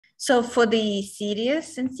So for the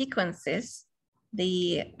series and sequences,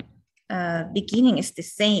 the beginning is the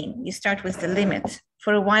same. You start with the limit.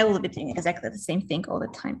 For a while, we'll be doing exactly the same thing all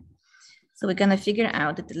the time. So we're gonna figure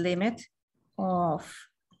out that the limit of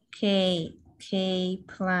k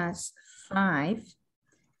plus 5,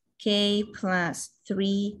 k plus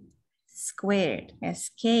 3 squared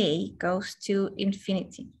as k goes to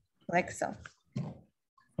infinity, like so.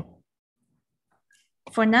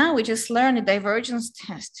 For now, we just learned the divergence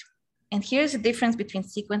test. And here's the difference between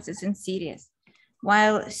sequences and series.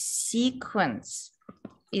 While sequence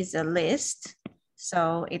is a list,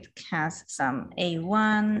 so it has some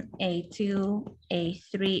A1, A2,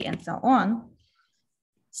 A3, and so on,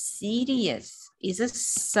 series is a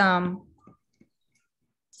sum.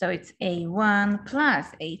 So it's A1 plus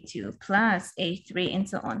A2 plus A3 and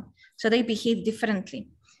so on. So they behave differently.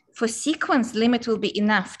 For sequence, limit will be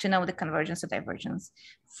enough to know the convergence or divergence.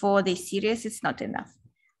 For the series, it's not enough.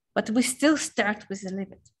 But we still start with the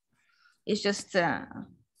limit. It's just a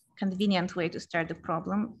convenient way to start the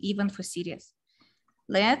problem, even for series.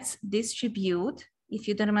 Let's distribute. If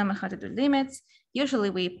you don't remember how to do limits, usually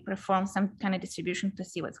we perform some kind of distribution to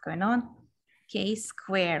see what's going on. K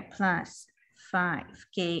squared plus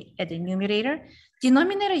 5k at the numerator.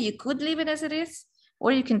 Denominator, you could leave it as it is,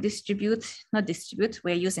 or you can distribute, not distribute,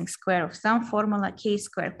 we're using square of some formula, k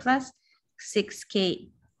squared plus 6k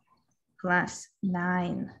plus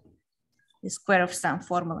 9, the square of some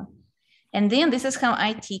formula. And then this is how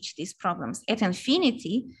I teach these problems. At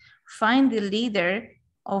infinity, find the leader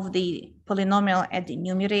of the polynomial at the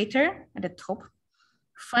numerator, at the top,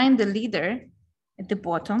 find the leader at the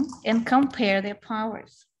bottom, and compare their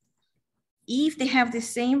powers. If they have the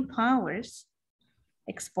same powers,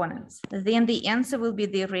 exponents, then the answer will be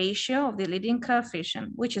the ratio of the leading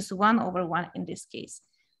coefficient, which is 1/1 in this case,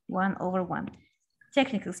 1/1.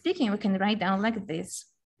 Technically speaking, we can write down like this.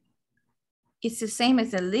 It's the same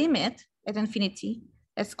as the limit at infinity,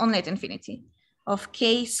 that's only at infinity, of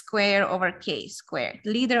k squared over k squared,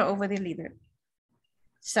 leader over the leader.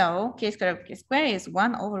 So k squared over k squared is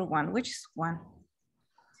 1/1, which is 1.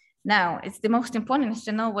 Now, it's the most important is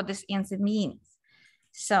to know what this answer means.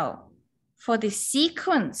 So for the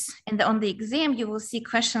sequence, and on the exam, you will see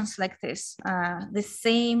questions like this, the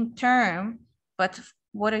same term, but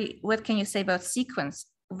what can you say about sequence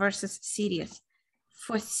versus series?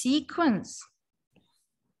 For sequence,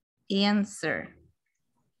 answer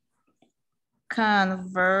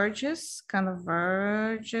converges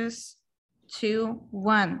to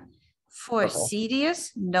 1. For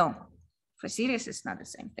series, no. For series, it's not the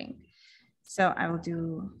same thing. So I will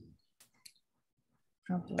do.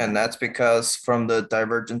 And that's because from the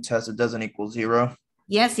divergent test, it doesn't equal 0.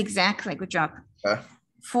 Yes, exactly. Good job. Okay.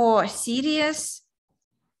 For series,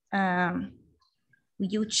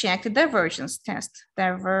 you check the divergence test.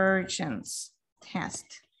 Divergence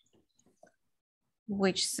test,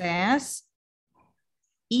 which says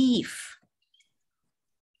if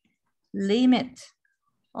limit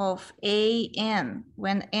of an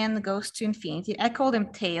when n goes to infinity, I call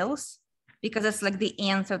them tails because it's like the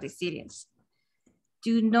ends of the series,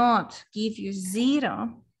 do not give you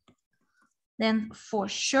 0, then for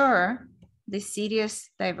sure the series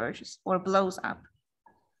diverges or blows up.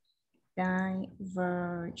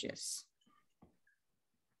 Diverges.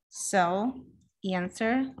 So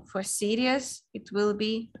answer for series, it will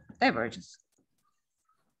be divergence.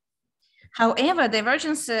 However,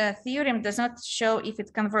 divergence theorem does not show if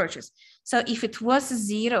it converges. So if it was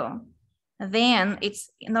 0, then it's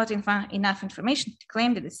not enough information to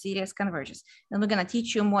claim that the series converges. And we're going to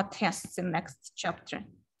teach you more tests in the next chapter,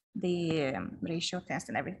 the ratio test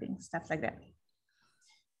and everything, stuff like that.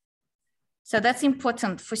 So that's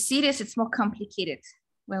important. For series, it's more complicated.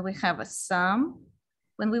 When we have a sum,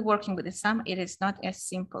 when we're working with a sum, it is not as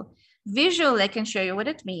simple. Visually, I can show you what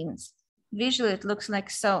it means. Visually, it looks like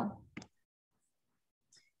so.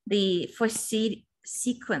 For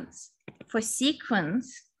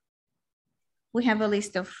sequence, we have a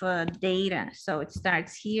list of data. So it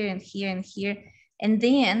starts here and here and here, and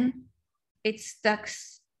then it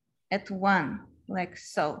stacks at 1, like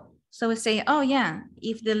so. So we say, oh yeah,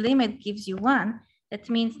 if the limit gives you 1, that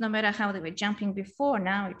means no matter how they were jumping before,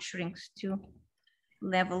 now it shrinks to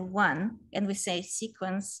level 1. And we say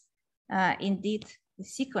sequence, indeed, the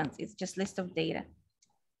sequence is just list of data,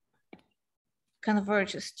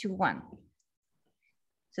 converges to 1.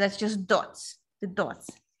 So that's just dots, the dots.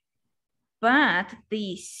 But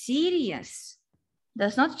the series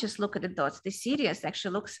does not just look at the dots. The series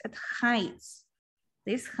actually looks at heights.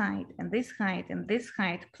 This height and this height and this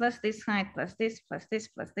height plus this height plus this plus this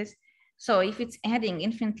plus this. So if it's adding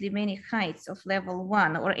infinitely many heights of level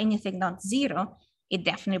 1 or anything not 0, it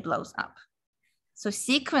definitely blows up. So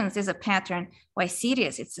sequence is a pattern, while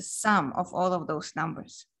series, it's a sum of all of those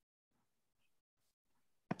numbers.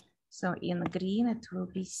 So in green, it will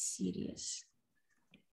be series.